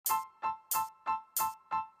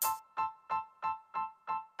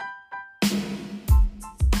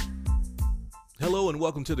and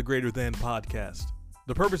welcome to the Greater Than Podcast.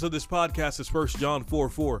 The purpose of this podcast is 1 John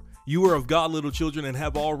 4:4. You are of God, little children, and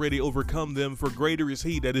have already overcome them, for greater is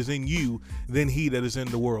he that is in you than he that is in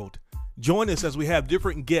the world. Join us as we have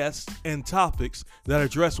different guests and topics that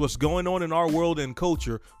address what's going on in our world and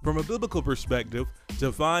culture from a biblical perspective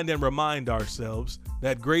to find and remind ourselves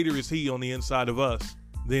that greater is he on the inside of us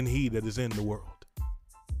than he that is in the world.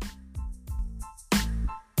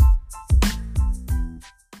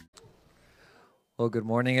 Well, good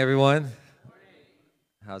morning, everyone.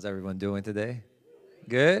 How's everyone doing today?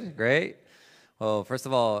 Good? Great? Well, first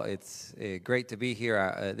of all, it's great to be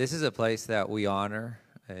here. This is a place that we honor.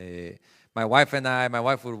 My wife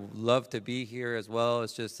would love to be here as well.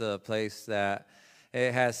 It's just a place that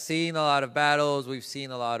it has seen a lot of battles. We've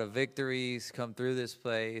seen a lot of victories come through this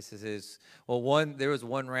place. There was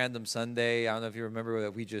one random Sunday. I don't know if you remember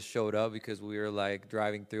that we just showed up because we were like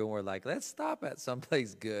driving through and we're like, let's stop at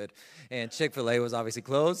someplace good. And Chick-fil-A was obviously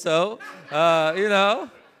closed. So,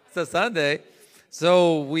 it's a Sunday.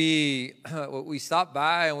 So we stopped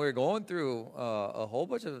by and we were going through a whole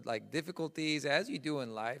bunch of like difficulties as you do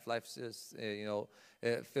in life. Life's just,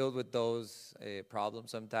 filled with those problems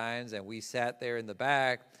sometimes. And we sat there in the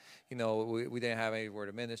back. We didn't have anywhere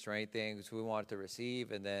to minister or anything, so we wanted to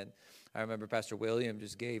receive. And then I remember Pastor William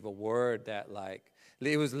just gave a word that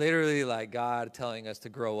it was literally like God telling us to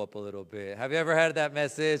grow up a little bit. Have you ever had that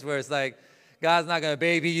message where it's like, God's not going to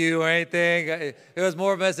baby you or anything? It was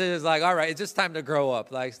more messages like, all right, it's just time to grow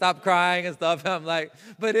up. Like, stop crying and stuff. I'm like,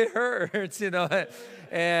 but it hurts,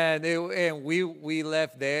 And we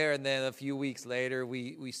left there, and then a few weeks later,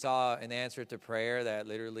 we saw an answer to prayer that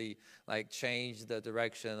literally changed the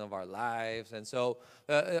direction of our lives. And so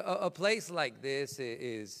a place like this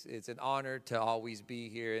it's an honor to always be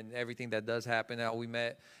here, and everything that does happen. We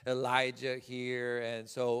met Elijah here, and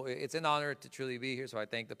so it's an honor to truly be here. So I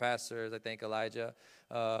thank the pastors, I thank Elijah,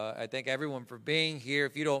 I thank everyone for being here.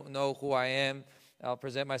 If you don't know who I am, I'll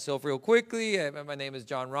present myself real quickly. My name is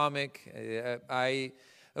John Romick. I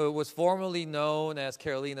was formerly known as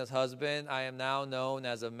Carolina's husband. I am now known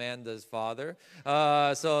as Amanda's father.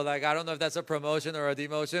 I don't know if that's a promotion or a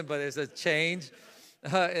demotion, but it's a change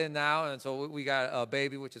and so we got a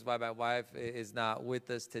baby, which is why my wife is not with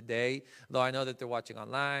us today, though I know that they're watching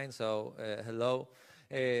online. So hello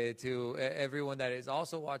to everyone that is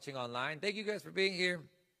also watching online. Thank you guys for being here.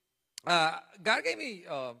 God gave me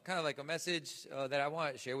kind of like a message that I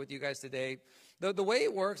want to share with you guys today. The way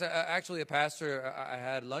it works, actually a pastor, I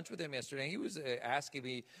had lunch with him yesterday, and he was asking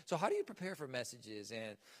me, so how do you prepare for messages?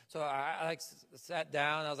 And so I sat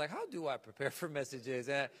down, and I was like, how do I prepare for messages?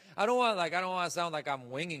 And I don't want to sound like I'm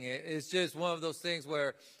winging it. It's just one of those things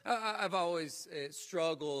where I've always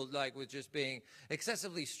struggled with just being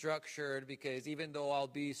excessively structured, because even though I'll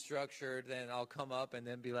be structured, then I'll come up and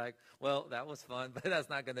then be like, well, that was fun, but that's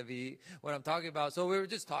not going to be what I'm talking about. So we were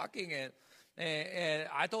just talking, and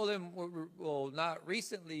I told him, well, not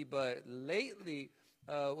recently, but lately,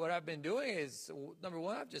 what I've been doing is, number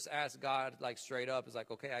one, I've just asked God straight up. It's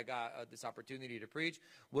like, okay, I got this opportunity to preach.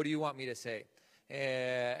 What do you want me to say?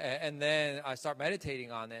 And then I start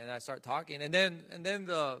meditating on it, and I start talking, and then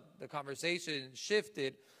the conversation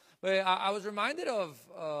shifted. But I was reminded of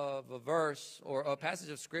a verse or a passage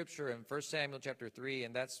of scripture in 1 Samuel chapter 3,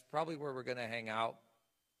 and that's probably where we're going to hang out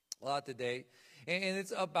a lot today. And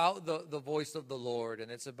it's about the voice of the Lord,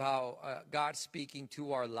 and it's about God speaking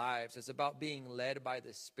to our lives. It's about being led by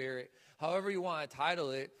the Spirit. However you want to title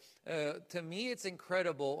it, to me it's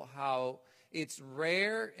incredible how it's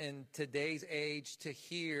rare in today's age to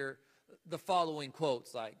hear the following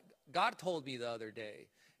quotes, like, God told me the other day.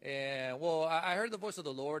 And, well, I heard the voice of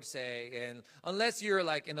the Lord say, and unless you're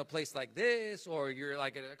in a place like this, or you're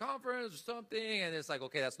at a conference or something, and it's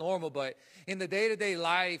okay, that's normal. But in the day-to-day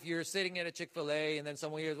life, you're sitting at a Chick-fil-A, and then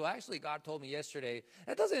someone hears, well, actually, God told me yesterday.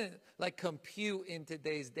 That doesn't compute in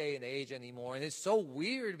today's day and age anymore. And it's so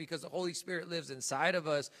weird because the Holy Spirit lives inside of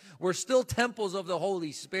us. We're still temples of the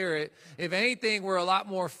Holy Spirit. If anything, we're a lot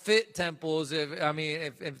more fit temples.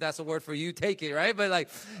 If that's a word for you, take it, right? But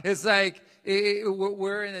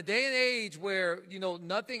we're in a day and age where,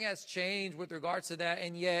 nothing has changed with regards to that,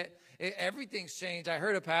 and yet everything's changed. I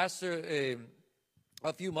heard a pastor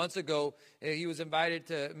a few months ago. He was invited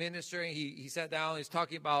to minister, and he sat down. He's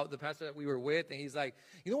talking about the pastor that we were with, and he's like,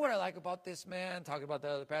 you know what I like about this man? Talking about the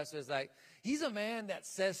other pastor, is he's a man that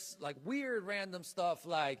says weird random stuff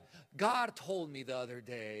like, God told me the other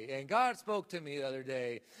day, and God spoke to me the other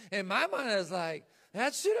day. And my mind is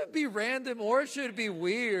That shouldn't be random or it should be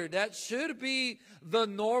weird. That should be the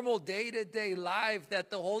normal day-to-day life that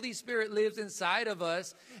the Holy Spirit lives inside of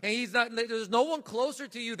us. And there's no one closer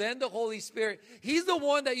to you than the Holy Spirit. He's the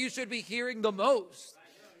one that you should be hearing the most.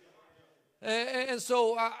 And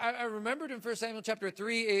so I remembered in 1 Samuel chapter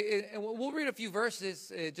 3, and we'll read a few verses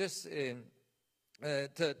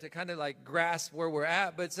to kind of like grasp where we're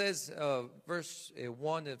at. But it says, verse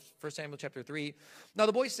 1 of 1 Samuel chapter 3, "Now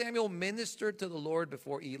the boy Samuel ministered to the Lord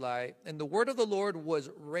before Eli, and the word of the Lord was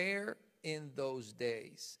rare in those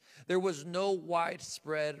days. There was no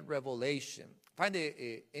widespread revelation." I find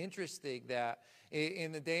it interesting that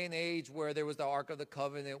in the day and age where there was the Ark of the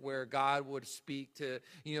Covenant, where God would speak to,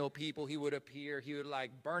 people, he would appear, he would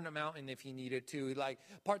like burn a mountain if he needed to, he'd like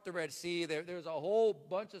part the Red Sea. There's a whole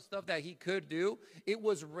bunch of stuff that he could do. It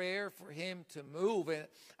was rare for him to move. And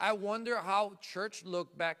I wonder how church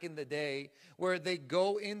looked back in the day, where they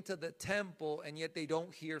go into the temple and yet they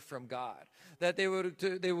don't hear from God. That they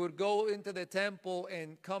would go into the temple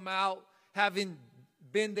and come out having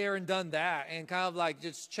been there and done that, and kind of like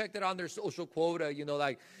just checked it on their social quota,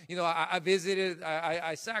 I visited,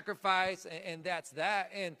 I sacrificed, and that's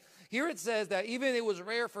that. And here it says that even it was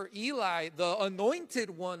rare for Eli, the anointed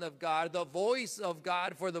one of God, the voice of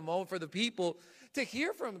God for the moment, for the people, to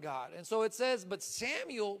hear from God. And so it says, but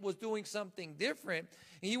Samuel was doing something different.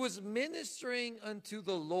 He was ministering unto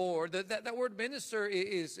the Lord. That word minister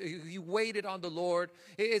is he waited on the Lord.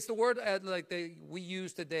 It's the word we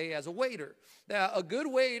use today as a waiter. Now, a good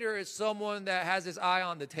waiter is someone that has his eye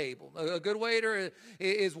on the table. A good waiter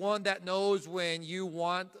is one that knows when you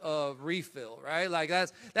want a refill, right? Like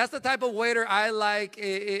that's the type of waiter I like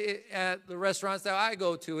at the restaurants that I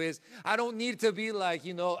go to. Is I don't need to be like,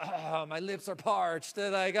 my lips are parched.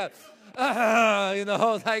 Like,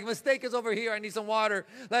 like mistake is over here. I need some water.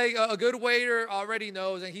 Like a good waiter already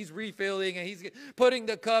knows, and he's refilling, and he's putting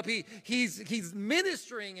the cup. He's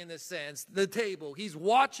ministering in a sense the table. He's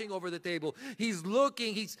watching over the table. He's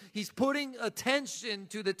looking. He's putting attention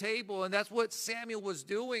to the table, and that's what Samuel was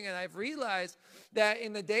doing. And I've realized that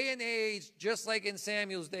in the day and age, just like in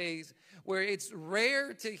Samuel's days, where it's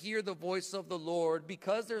rare to hear the voice of the Lord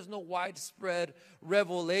because there's no widespread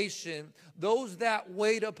revelation, those that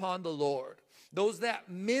wait upon the Lord, those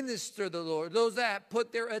that minister the Lord, those that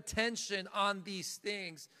put their attention on these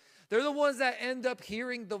things, they're the ones that end up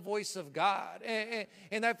hearing the voice of God.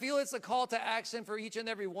 And I feel it's a call to action for each and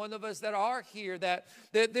every one of us that are here, that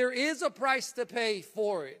there is a price to pay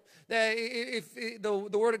for it. That if the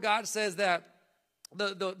Word of God says that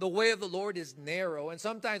the way of the Lord is narrow. And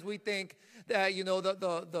sometimes we think that,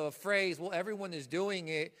 the phrase, well, everyone is doing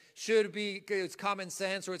it, should be, it's common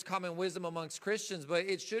sense or it's common wisdom amongst Christians, but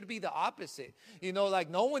it should be the opposite. Like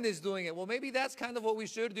no one is doing it. Well, maybe that's kind of what we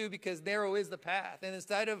should do, because narrow is the path. And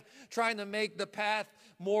instead of trying to make the path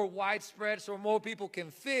more widespread so more people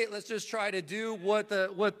can fit, let's just try to do what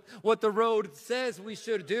the road says we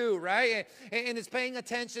should do, right? And it's paying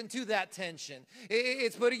attention to that tension.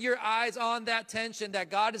 It's putting your eyes on that tension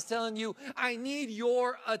that God is telling you, I need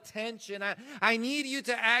your attention. I need you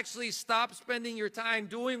to actually stop spending your time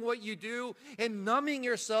doing what you do and numbing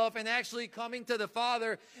yourself and actually coming to the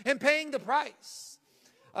Father and paying the price.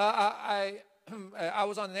 I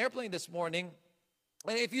was on an airplane this morning.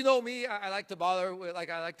 And if you know me, I like to bother with, I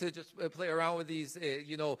like to just play around with these,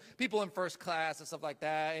 people in first class and stuff like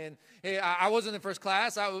that. And I wasn't in first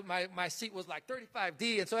class. My seat was like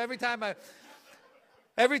 35D. And so every time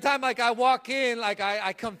I walk in,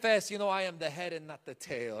 I confess, I am the head and not the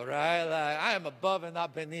tail, right? Like I am above and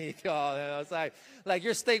not beneath, y'all. It's like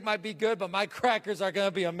your steak might be good, but my crackers are going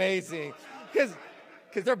to be amazing.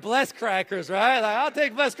 Because they're blessed crackers, right? Like, I'll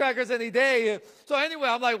take blessed crackers any day. So anyway,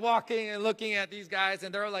 I'm like walking and looking at these guys,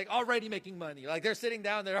 and they're like already making money. Like they're sitting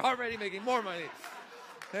down, they're already making more money.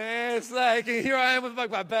 And it's like, and here I am with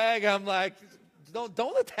my bag. I'm like,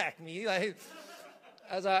 don't attack me. Like,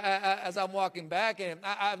 as I'm walking back, and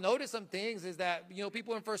I've noticed some things is that,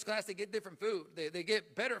 people in first class, they get different food. They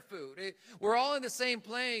get better food. We're all in the same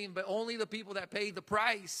plane, but only the people that pay the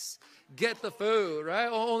price get the food, right?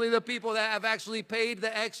 Only the people that have actually paid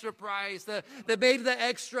the extra price, that made the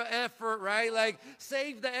extra effort, right? Like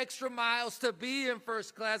save the extra miles to be in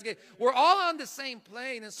first class. We're all on the same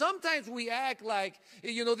plane, and sometimes we act like,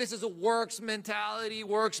 this is a works mentality,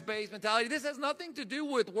 works-based mentality. This has nothing to do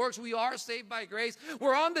with works. We are saved by grace.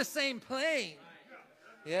 We're on the same plane,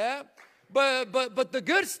 yeah? But the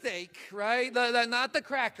good steak, right? Not the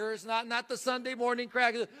crackers, not the Sunday morning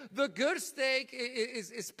crackers. The good steak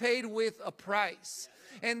is paid with a price.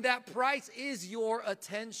 And that price is your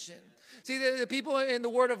attention. See, the people in the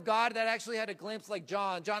Word of God that actually had a glimpse, like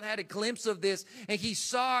John. John had a glimpse of this, and he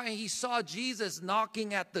saw Jesus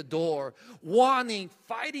knocking at the door,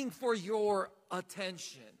 fighting for your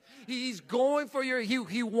attention. He's going for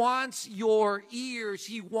he wants your ears.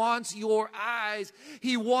 He wants your eyes.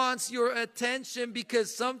 He wants your attention,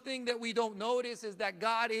 because something that we don't notice is that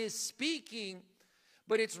God is speaking,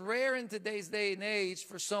 but it's rare in today's day and age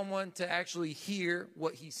for someone to actually hear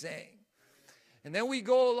what he's saying. And then we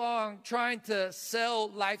go along trying to sell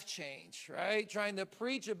life change, right? Trying to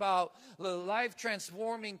preach about the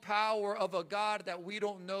life-transforming power of a God that we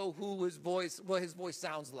don't know what his voice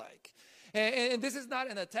sounds like. And this is not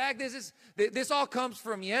an attack. This all comes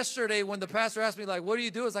from yesterday when the pastor asked me, like, what do you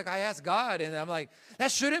do? It's like, I asked God. And I'm like,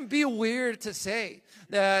 that shouldn't be weird to say,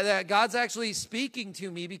 that God's actually speaking to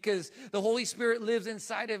me, because the Holy Spirit lives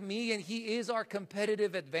inside of me, and he is our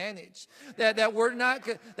competitive advantage. That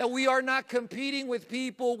we are not competing with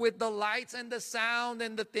people with the lights and the sound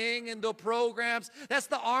and the thing and the programs. That's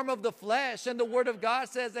the arm of the flesh. And the Word of God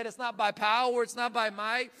says that it's not by power, it's not by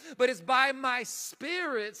might, but it's by my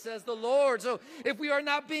Spirit, says the Lord. So if we are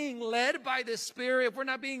not being led by the Spirit, if we're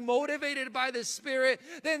not being motivated by the Spirit,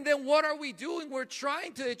 then what are we doing? We're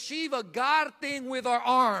trying to achieve a God thing with our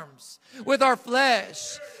arms, with our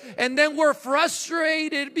flesh. And then we're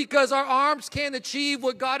frustrated because our arms can't achieve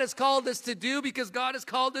what God has called us to do, because God has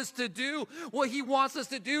called us to do what he wants us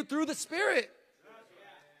to do through the Spirit.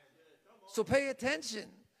 So pay attention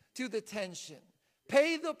to the tension.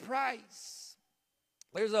 Pay the price.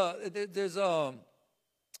 There's a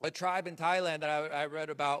tribe in Thailand that I read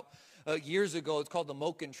about years ago. It's called the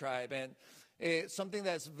Moken tribe. And something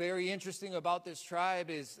that's very interesting about this tribe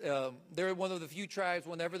is they're one of the few tribes,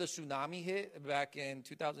 whenever the tsunami hit back in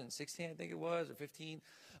 2016, I think it was, or 15,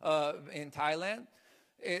 in Thailand.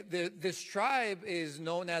 This tribe is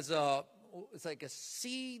known as it's like a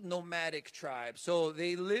sea nomadic tribe. So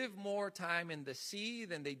they live more time in the sea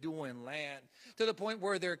than they do in land, to the point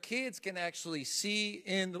where their kids can actually see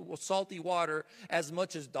in the salty water as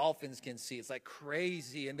much as dolphins can see. It's like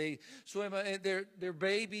crazy. And they swim, and their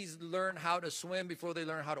babies learn how to swim before they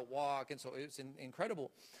learn how to walk. And so it's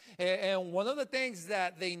incredible. And one of the things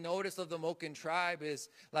that they noticed of the Moken tribe is,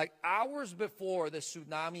 like, hours before the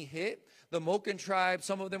tsunami hit, the Moken tribe,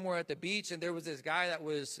 some of them were at the beach, and there was this guy that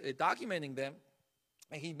was documenting them,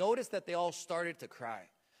 and he noticed that they all started to cry.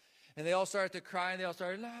 And they all started to cry, and they all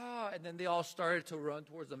started, and then they all started to run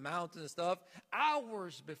towards the mountain and stuff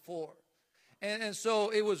hours before. And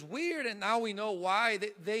so it was weird, and now we know why.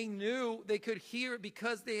 They knew, they could hear it,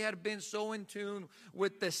 because they had been so in tune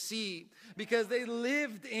with the sea, because they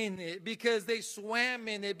lived in it, because they swam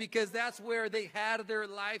in it, because that's where they had their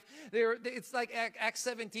life. It's like Acts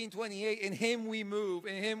 17:28, in him we move,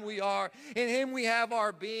 in him we are, in him we have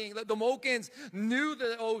our being. The Mokens knew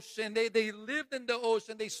the ocean. They lived in the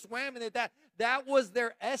ocean. They swam in it. That was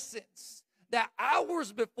their essence. That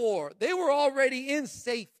hours before, they were already in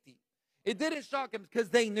safety. It didn't shock them,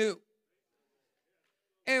 because they knew.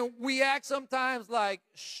 And we act sometimes like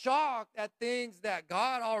shocked at things that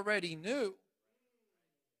God already knew.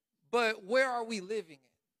 But where are we living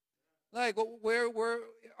in? Like, where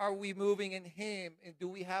are we moving in him? And do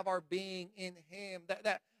we have our being in him?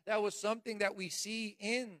 That was something that we see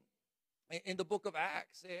in the book of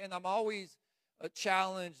Acts. And I'm always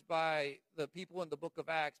challenged by the people in the book of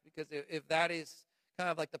Acts, because if that is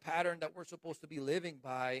kind of like the pattern that we're supposed to be living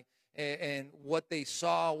by, and what they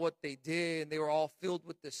saw, what they did, and they were all filled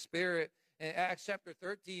with the Spirit. In Acts chapter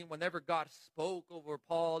 13, whenever God spoke over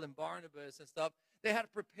Paul and Barnabas and stuff, they had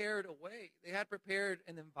prepared a way. They had prepared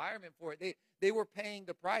an environment for it. They were paying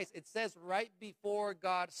the price. It says right before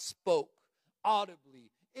God spoke audibly,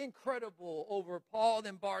 incredible, over Paul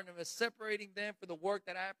and Barnabas, separating them for the work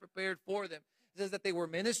that I had prepared for them. It says that they were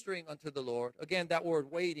ministering unto the Lord. Again, that word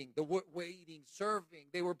waiting, serving.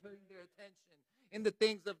 They were putting their attention in the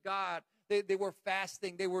things of God. They were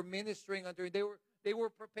fasting. They were ministering unto. They were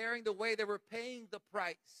preparing the way. They were paying the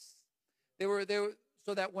price. They were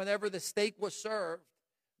so that whenever the steak was served,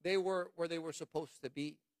 they were where they were supposed to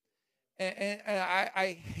be. And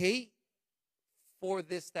I hate for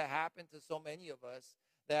this to happen to so many of us,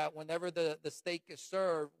 that whenever the steak is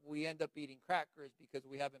served, we end up eating crackers because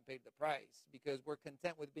we haven't paid the price, because we're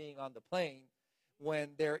content with being on the plane when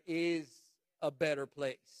there is a better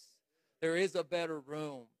place. There is a better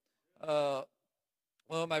room. One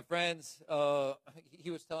of my friends,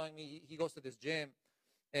 he was telling me he goes to this gym.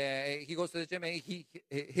 And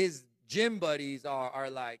his gym buddies are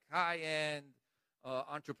like high-end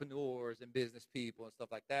entrepreneurs and business people and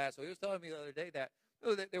stuff like that. So he was telling me the other day that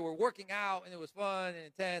they were working out, and it was fun and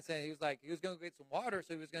intense. And he was like, he was going to get some water,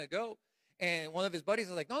 so he was going to go. And one of his buddies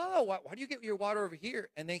was like, no, why do you get your water over here?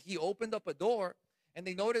 And then he opened up a door, and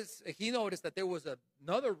he noticed that there was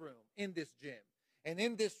another room in this gym. And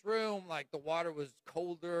in this room, like, the water was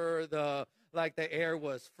colder, the air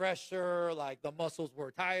was fresher, like the muscles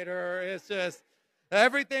were tighter. It's just,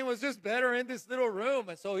 everything was just better in this little room.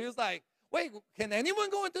 And so he was like, wait, can anyone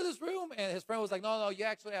go into this room? And his friend was like, no, you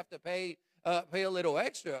actually have to pay a little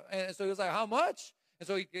extra. And so he was like, how much? And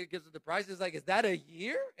so he gives the price. He's like, is that a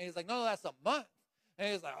year? And he's like, no, that's a month.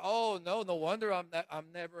 And he's like, oh, no wonder I'm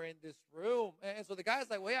never in this room. And so the guy's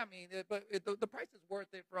like, well, yeah, I mean, the price is worth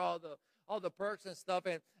it for all the perks and stuff.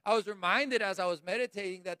 And I was reminded as I was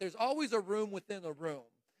meditating that there's always a room within a room,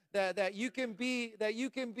 that you can be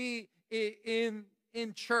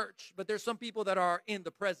in church, but there's some people that are in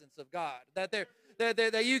the presence of God,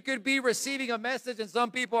 that you could be receiving a message, and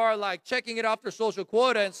some people are like checking it off their social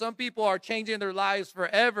quota, and some people are changing their lives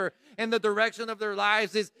forever, and the direction of their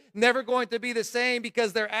lives is never going to be the same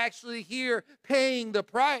because they're actually here paying the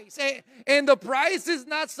price. And the price is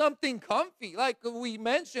not something comfy. Like we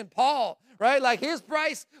mentioned, Paul, right? Like his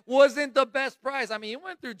price wasn't the best price. I mean, he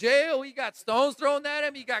went through jail. He got stones thrown at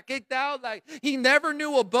him. He got kicked out. Like he never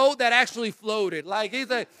knew a boat that actually floated. Like he's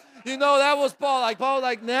like, that was Paul. Like Paul,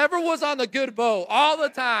 never was on a good boat all the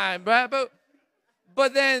time, right?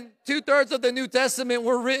 But then 2/3 of the New Testament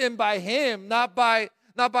were written by him, not by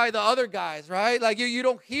the other guys, right? Like you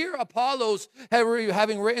don't hear Apollos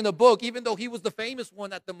having written a book, even though he was the famous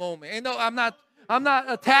one at the moment. And no, I'm not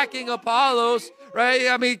attacking Apollos, right?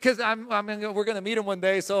 I mean, because we're gonna meet him one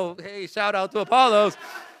day, so hey, shout out to Apollos.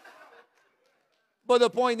 But the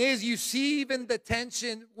point is, you see even the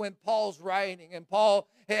tension when Paul's writing, and Paul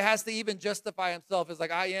has to even justify himself. It's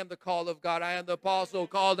like, I am the call of God. I am the apostle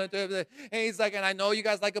called into it. And he's like, and I know you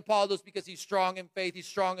guys like Apollos because he's strong in faith. He's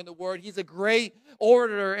strong in the word. He's a great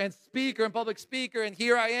orator and speaker and public speaker. And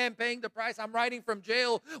here I am paying the price. I'm writing from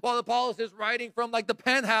jail while Apollos is writing from the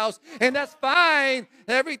penthouse. And that's fine,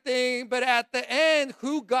 everything. But at the end,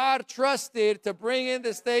 who God trusted to bring in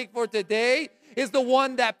the steak for today is the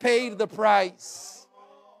one that paid the price.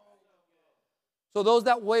 So those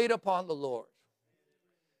that wait upon the Lord,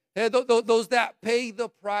 those that pay the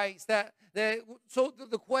price, so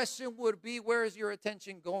the question would be, where is your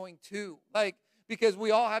attention going to? Because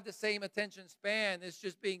we all have the same attention span. It's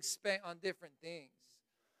just being spent on different things.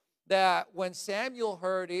 That when Samuel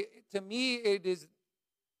heard it, to me, it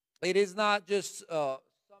is not just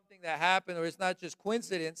something that happened, or it's not just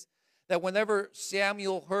coincidence, that whenever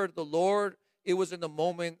Samuel heard the Lord, it was in a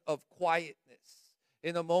moment of quietness.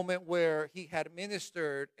 In a moment where he had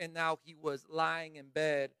ministered and now he was lying in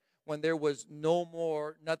bed when there was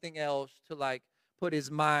nothing else to put his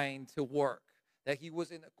mind to work. That he was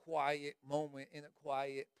in a quiet moment, in a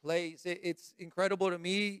quiet place. It's incredible to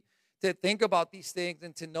me to think about these things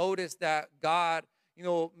and to notice that God,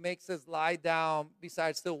 makes us lie down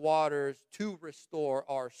beside still waters to restore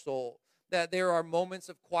our soul. That there are moments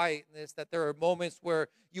of quietness, that there are moments where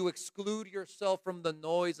you exclude yourself from the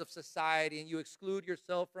noise of society and you exclude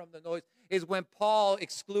yourself from the noise. Is when Paul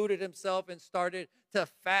excluded himself and started to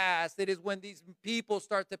fast. It is when these people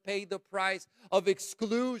start to pay the price of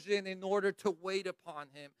exclusion in order to wait upon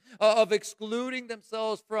him, of excluding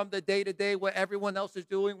themselves from the day-to-day, what everyone else is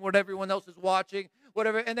doing, what everyone else is watching,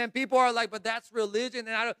 whatever. And then people are like, but that's religion.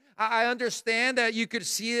 And I understand that you could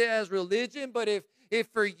see it as religion, but if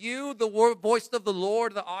for you, the voice of the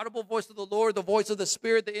Lord, the audible voice of the Lord, the voice of the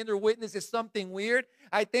Spirit, the inner witness is something weird,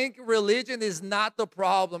 I think religion is not the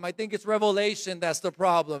problem. I think it's revelation that's the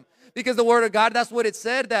problem. Because the Word of God, that's what it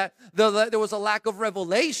said, that there was a lack of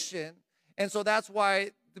revelation. And so that's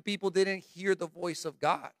why the people didn't hear the voice of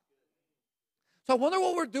God. So I wonder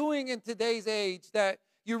what we're doing in today's age, that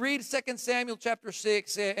you read 2 Samuel chapter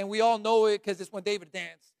 6, and we all know it because it's when David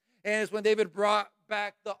danced. And it's when David brought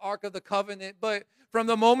back the Ark of the Covenant. But from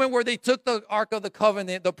the moment where they took the Ark of the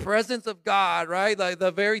Covenant, the presence of God, right,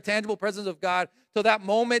 the very tangible presence of God, to that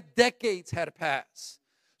moment, decades had passed.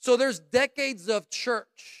 So there's decades of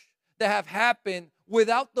church that have happened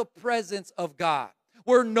without the presence of God.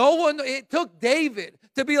 Where it took David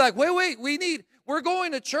to be like, wait, we're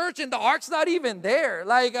going to church and the Ark's not even there.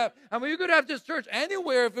 You could have just church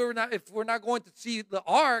anywhere if we're not going to see the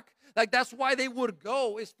Ark. That's why they would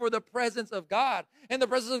go, is for the presence of God. And the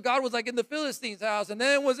presence of God was in the Philistines' house, and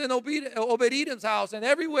then it was in Obed-Edom's house, and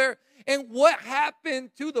everywhere. And what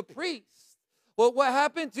happened to the priests? Well, what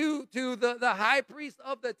happened to the high priest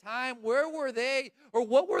of the time? Where were they? Or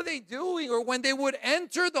what were they doing? Or when they would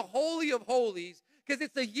enter the Holy of Holies, because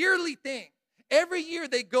it's a yearly thing. Every year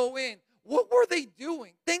they go in. What were they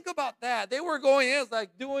doing? Think about that. They were going in,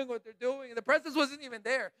 doing what they're doing. And the presence wasn't even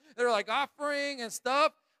there. They're offering and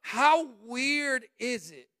stuff. How weird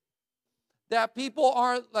is it that people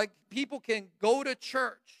can go to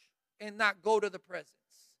church and not go to the presence,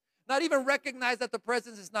 not even recognize that the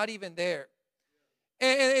presence is not even there.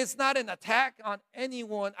 And it's not an attack on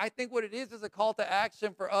anyone. I think what it is a call to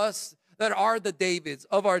action for us that are the Davids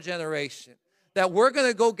of our generation, that we're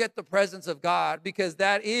going to go get the presence of God, because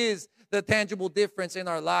that is the tangible difference in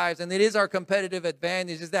our lives, and it is our competitive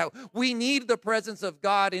advantage, is that we need the presence of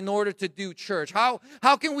God in order to do church. How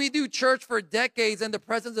can we do church for decades and the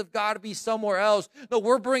presence of God be somewhere else? No,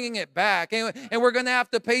 we're bringing it back, and we're going to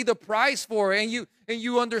have to pay the price for it. And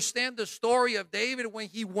you understand the story of David when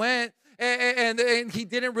he went and he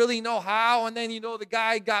didn't really know how, and then the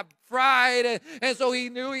guy got fried, and so he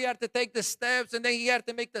knew he had to take the steps, and then he had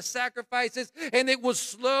to make the sacrifices, and it was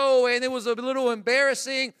slow, and it was a little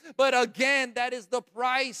embarrassing, but again, that is the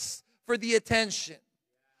price for the attention,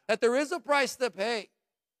 that there is a price to pay.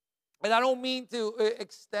 And I don't mean to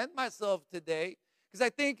extend myself today, because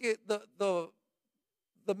I think the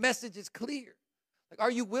message is clear. Like,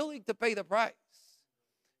 are you willing to pay the price?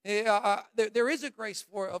 There is a grace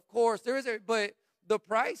for it, of course. But the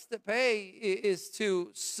price to pay is to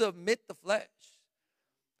submit the flesh.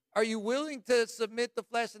 Are you willing to submit the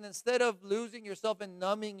flesh, and instead of losing yourself and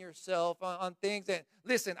numbing yourself on things? And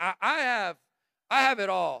listen, I have it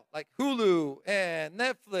all, like Hulu and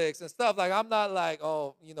Netflix and stuff. Like, I'm not like,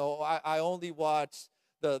 I only watch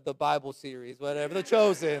the Bible series, whatever, The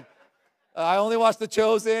Chosen. I only watch The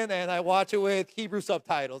Chosen, and I watch it with Hebrew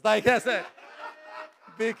subtitles. Like, that's it.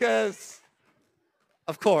 Because,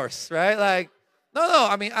 of course, right? Like, no,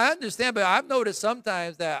 I mean, I understand, but I've noticed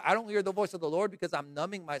sometimes that I don't hear the voice of the Lord because I'm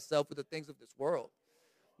numbing myself with the things of this world.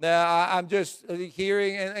 That I'm just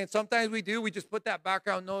hearing, and sometimes we just put that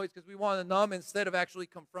background noise because we want to numb instead of actually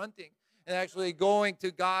confronting and actually going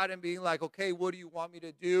to God and being like, okay, what do you want me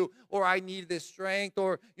to do? Or I need this strength,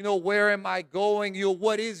 or, where am I going?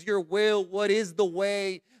 What is your will? What is the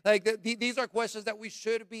way? Like, these are questions that we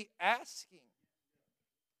should be asking.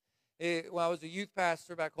 When I was a youth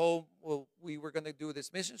pastor back home, we were going to do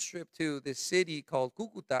this mission trip to this city called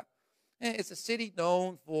Cucuta. And it's a city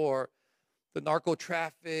known for the narco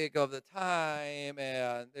traffic of the time,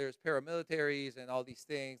 and there's paramilitaries and all these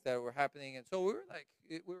things that were happening. And so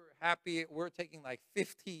we were happy. We're taking like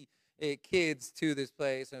 50 kids to this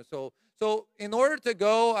place. And so in order to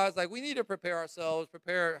go, I was like, we need to prepare ourselves,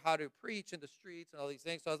 prepare how to preach in the streets and all these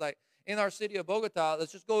things. So I was like, in our city of Bogota,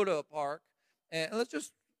 let's just go to a park and let's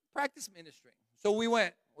just practice ministering. So we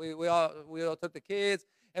went. We all took the kids,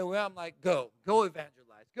 and I'm like, go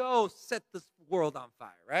evangelize, go set this world on fire,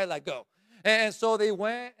 right? Like, go. And so they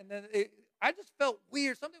went, and then I just felt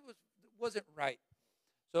weird. Something wasn't right.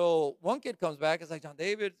 So one kid comes back. It's like, John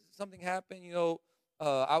David, something happened.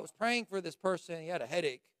 I was praying for this person. He had a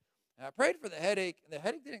headache, and I prayed for the headache, and the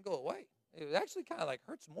headache didn't go away. It actually kind of like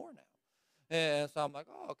hurts more now. And so I'm like,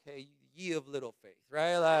 oh, okay, ye of little faith,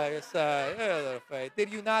 right? Like, it's little faith.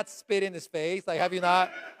 Did you not spit in his face? Like, have you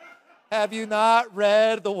not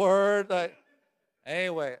read the word? Like,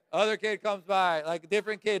 anyway, other kid comes by, like a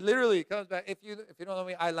different kid, literally comes by. If you don't know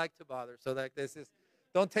me, I like to bother. So like,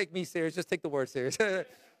 don't take me serious. Just take the word serious.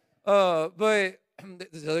 But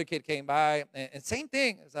this other kid came by, and same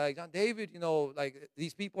thing. It's like, John David, like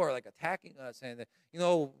these people are like attacking us, and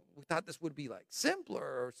we thought this would be like simpler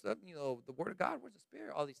or something. The Word of God, where's the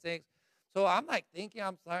Spirit, all these things. So I'm like thinking,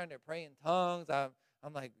 I'm starting to pray in tongues. I'm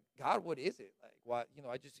like, God, what is it? Like, what?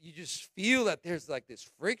 You just feel that there's like this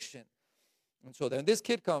friction. And so then this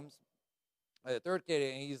kid comes, the third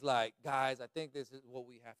kid, and he's like, guys, I think this is what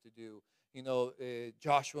we have to do.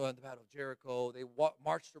 Joshua in the Battle of Jericho, they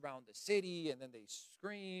marched around the city, and then they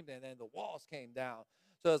screamed, and then the walls came down.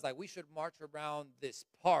 So it's like, we should march around this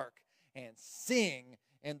park and sing,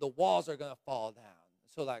 and the walls are going to fall down.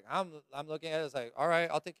 So like, I'm looking at it, it's like, all right,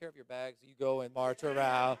 I'll take care of your bags. You go and march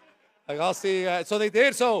around. Like, I'll see you guys. So they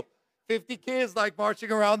did. So 50 kids like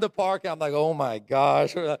marching around the park. I'm like, oh my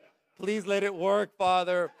gosh, please let it work,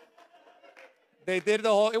 Father. They did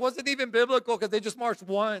it wasn't even biblical because they just marched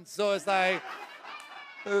once. So it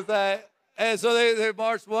was like, and so they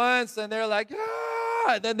marched once, and they're like,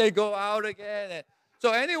 yeah, and then they go out again. And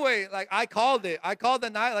so anyway, like, I called it. I called the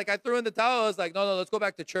night. Like, I threw in the towel. I was like, no, let's go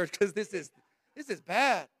back to church because this is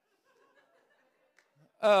bad.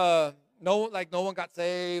 No one got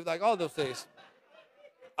saved. Like, all those things.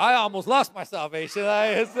 I almost lost my salvation.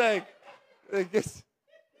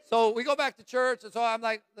 So we go back to church, and so I'm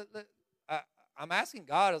like, I'm asking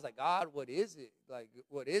God. I was like, God, what is it? Like,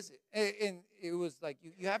 what is it? And it was like,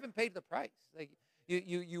 you haven't paid the price. Like,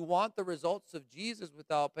 you want the results of Jesus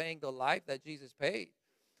without paying the life that Jesus paid.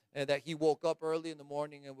 and that he woke up early in the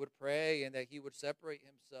morning and would pray, and that he would separate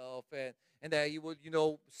himself, and that he would,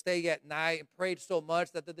 stay at night and prayed so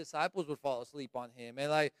much that the disciples would fall asleep on him. And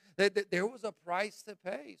like there was a price to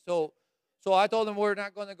pay. So I told him we're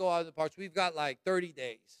not going to go out of the parks. We've got like 30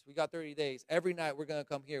 days. We got 30 days. Every night we're going to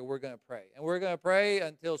come here. We're going to pray. And we're going to pray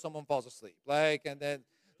until someone falls asleep. And then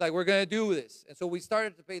we're going to do this. And so we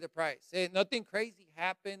started to pay the price. And nothing crazy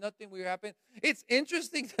happened. Nothing weird happened. It's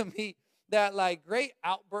interesting to me that like great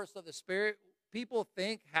outbursts of the Spirit, people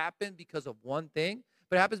think happen because of one thing,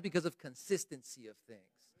 but it happens because of consistency of things.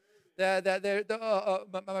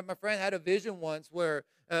 My friend had a vision once where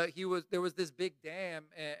there was this big dam,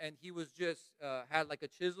 and he was just had like a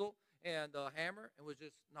chisel and a hammer and was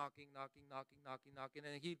just knocking, and he'd look, and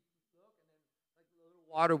then like a little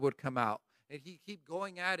water would come out, and he'd keep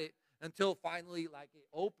going at it until finally like it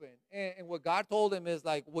opened. And what God told him is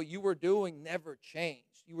like, what you were doing never changed.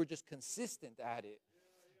 You were just consistent at it.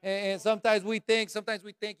 And sometimes we think,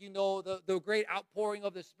 the great outpouring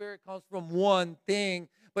of the Spirit comes from one thing.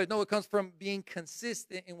 But no, it comes from being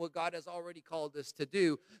consistent in what God has already called us to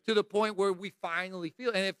do, to the point where we finally feel.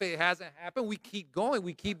 And if it hasn't happened, we keep going.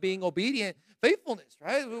 We keep being obedient. Faithfulness,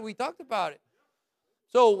 right? We talked about it.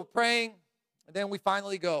 So we're praying, and then we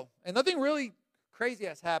finally go. And nothing really crazy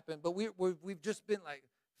has happened, but we've just been like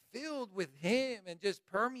filled with Him and just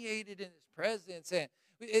permeated in His presence. And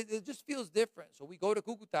it just feels different. So we go to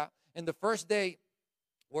Cucuta, and the first day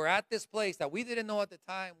we're at this place that we didn't know at the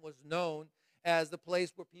time was known as the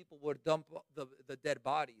place where people would dump the dead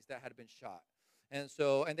bodies that had been shot. And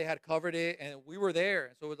they had covered it, and we were there.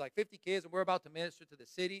 And so it was like 50 kids, and we're about to minister to the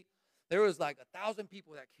city. There was like 1,000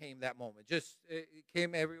 people that came that moment. Just it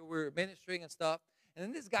came everywhere. We were ministering and stuff. And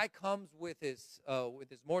then this guy comes with his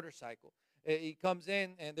motorcycle. He comes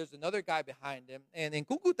in, and there's another guy behind him. And in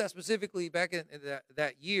Cucuta specifically, back in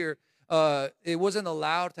that year, it wasn't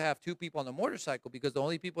allowed to have two people on the motorcycle, because the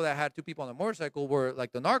only people that had two people on the motorcycle were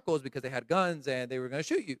like the narcos, because they had guns and they were going to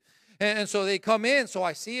shoot you. And so they come in, so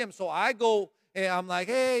I see him. So I go, and I'm like,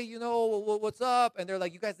 hey, what's up? And they're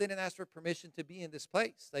like, you guys didn't ask for permission to be in this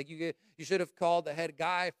place. Like, you should have called the head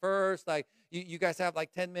guy first. Like, you guys have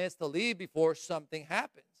like 10 minutes to leave before something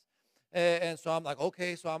happens. And so I'm like,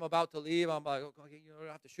 okay, so I'm about to leave. I'm like, okay, you don't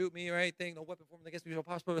have to shoot me or anything. No weapon formed against me shall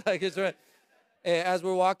prosper. Like, it's right. As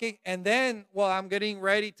we're walking. And then, while I'm getting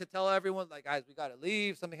ready to tell everyone, like, guys, we got to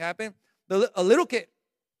leave. Something happened. A little kid,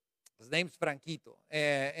 his name's Franquito.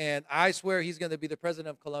 And I swear he's going to be the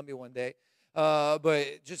president of Colombia one day.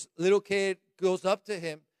 But just little kid goes up to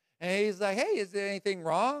him, and he's like, hey, is there anything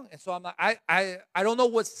wrong? And so I'm like, I don't know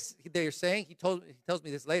what they're saying. He tells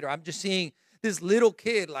me this later. I'm just seeing this little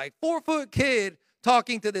kid, like 4-foot kid,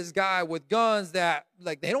 talking to this guy with guns that,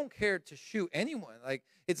 like, they don't care to shoot anyone. Like,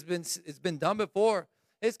 it's been done before.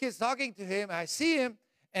 This kid's talking to him. I see him,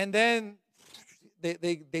 and then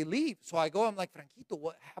they leave. So I go. I'm like, Franquito,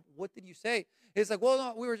 what happened? What did you say? He's like, well,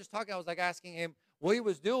 no, we were just talking. I was like asking him what he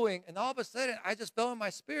was doing, and all of a sudden, I just felt in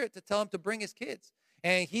my spirit to tell him to bring his kids.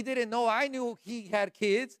 And he didn't know I knew he had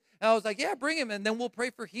kids. And I was like, yeah, bring him, and then we'll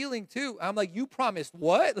pray for healing too. I'm like, you promised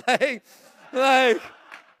what? Like,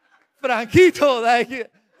 Franquito,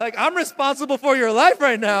 like I'm responsible for your life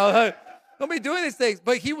right now. Like, don't be doing these things.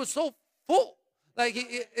 But he was so full. Like,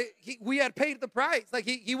 we had paid the price. Like,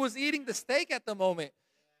 he was eating the steak at the moment.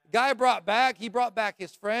 Guy brought back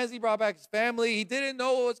his friends. He brought back his family. He didn't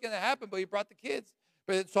know what was going to happen, but he brought the kids.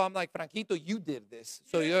 So I'm like, Franquito, you did this.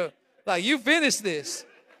 So you finished this.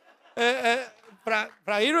 Franquito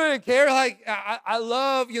didn't care. Like, I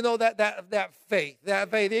love, that faith. That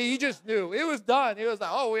faith. He just knew. It was done. He was like,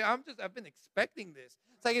 oh, I've been expecting this.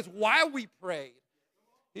 It's like, it's why we prayed.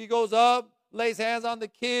 He goes up, lays hands on the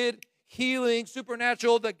kid, healing,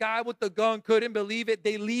 supernatural. The guy with the gun couldn't believe it.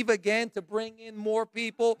 They leave again to bring in more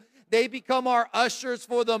people. They become our ushers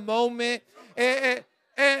for the moment. And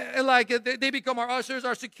like, they become our ushers,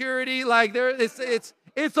 our security. Like,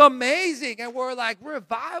 it's amazing. And we're like,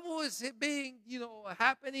 revival is being,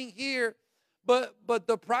 happening here. But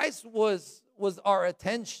the price was our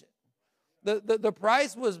attention. The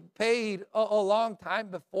price was paid a long time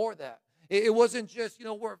before that. It wasn't just,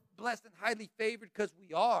 we're blessed and highly favored because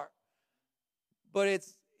we are. But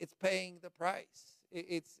it's paying the price.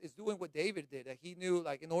 It's doing what David did. That he knew,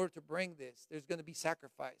 like, in order to bring this, there's going to be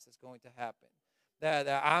sacrifice that's going to happen. That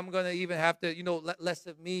I'm going to even have to, less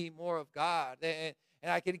of me, more of God. And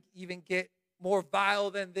I could even get more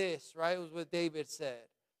vile than this, right? It was what David said.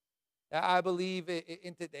 I believe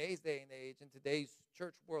in today's day and age, in today's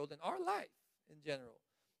church world, in our life in general,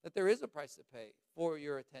 that there is a price to pay for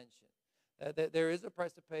your attention. That there is a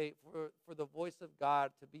price to pay for the voice of God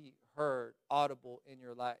to be heard, audible in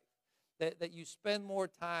your life. that you spend more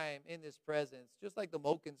time in his presence, just like the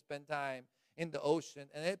Mohicans spend time in the ocean,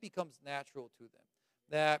 and it becomes natural to them.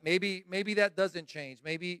 That maybe that doesn't change.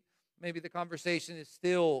 Maybe the conversation is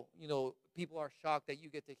still, people are shocked that you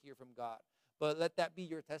get to hear from God. But let that be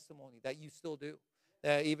your testimony, that you still do.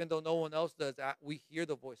 That even though no one else does, we hear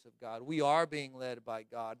the voice of God. We are being led by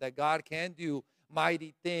God. That God can do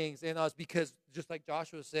mighty things in us because, just like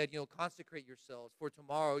Joshua said, consecrate yourselves, for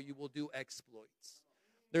tomorrow you will do exploits.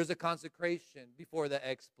 There's a consecration before the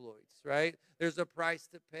exploits, right? There's a price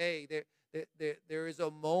to pay. There is a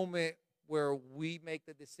moment where we make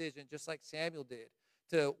the decision, just like Samuel did,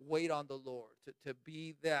 to wait on the Lord, to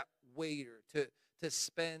be that waiter, to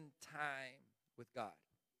spend time with God.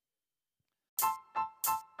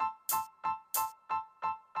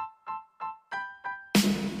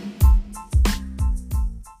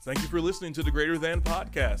 Thank you for listening to the Greater Than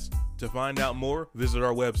Podcast. To find out more, visit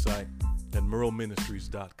our website at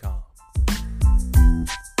merleministries.com.